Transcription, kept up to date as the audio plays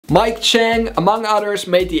Mike Chang, among others,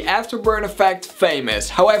 made the afterburn effect famous.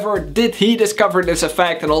 However, did he discover this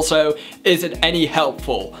effect, and also is it any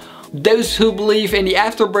helpful? Those who believe in the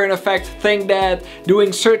afterburn effect think that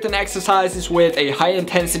doing certain exercises with a high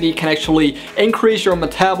intensity can actually increase your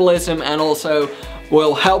metabolism and also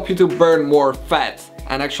will help you to burn more fat.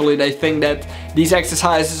 And actually they think that these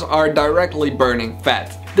exercises are directly burning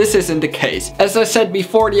fat. This isn't the case. As I said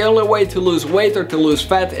before, the only way to lose weight or to lose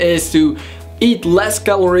fat is to eat less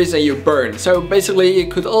calories than you burn. So basically you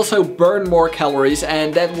could also burn more calories,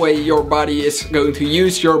 and that way your body is going to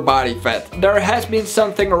use your body fat. There has been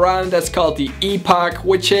something around that's called the EPOC,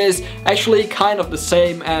 which is actually kind of the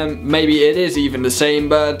same, and maybe it is even the same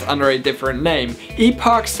but under a different name.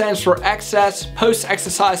 EPOC stands for excess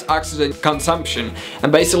post-exercise oxygen consumption,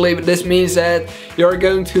 and basically this means that you're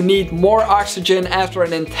going to need more oxygen after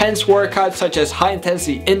an intense workout such as high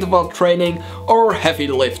intensity interval training or heavy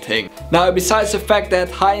lifting. Now, besides the fact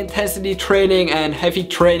that high intensity training and heavy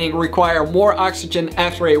training require more oxygen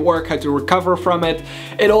after a workout to recover from it,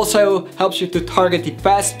 it also helps you to target the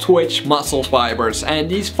fast twitch muscle fibers, and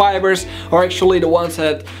these fibers are actually the ones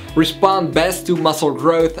that respond best to muscle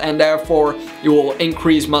growth, and therefore you will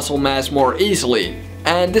increase muscle mass more easily.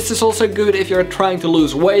 And this is also good if you're trying to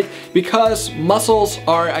lose weight, because muscles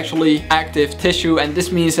are actually active tissue, and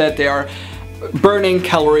this means that they are burning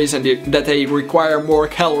calories and that they require more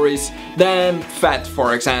calories than fat,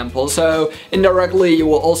 for example. So indirectly you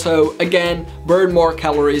will also again burn more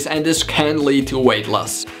calories, and this can lead to weight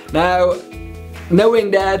loss. Now,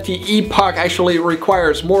 knowing that the EPOC actually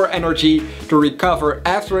requires more energy to recover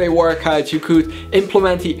after a workout, you could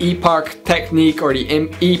implement the EPOC technique or the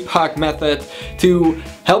EPOC method to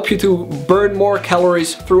help you to burn more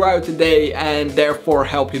calories throughout the day and therefore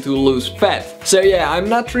help you to lose fat. So yeah, I'm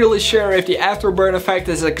not really sure if the afterburn effect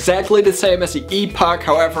is exactly the same as the EPOC,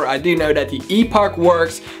 however I do know that the EPOC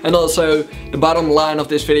works, and also the bottom line of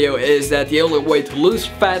this video is that the only way to lose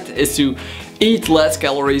fat is to eat less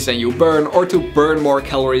calories than you burn, or to burn more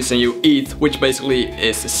calories than you eat, which basically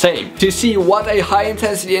is the same. To see what a high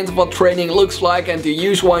intensity interval training looks like and to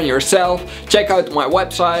use one yourself, check out my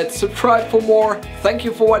website, subscribe for more. Thank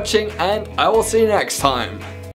you for watching, and I will see you next time.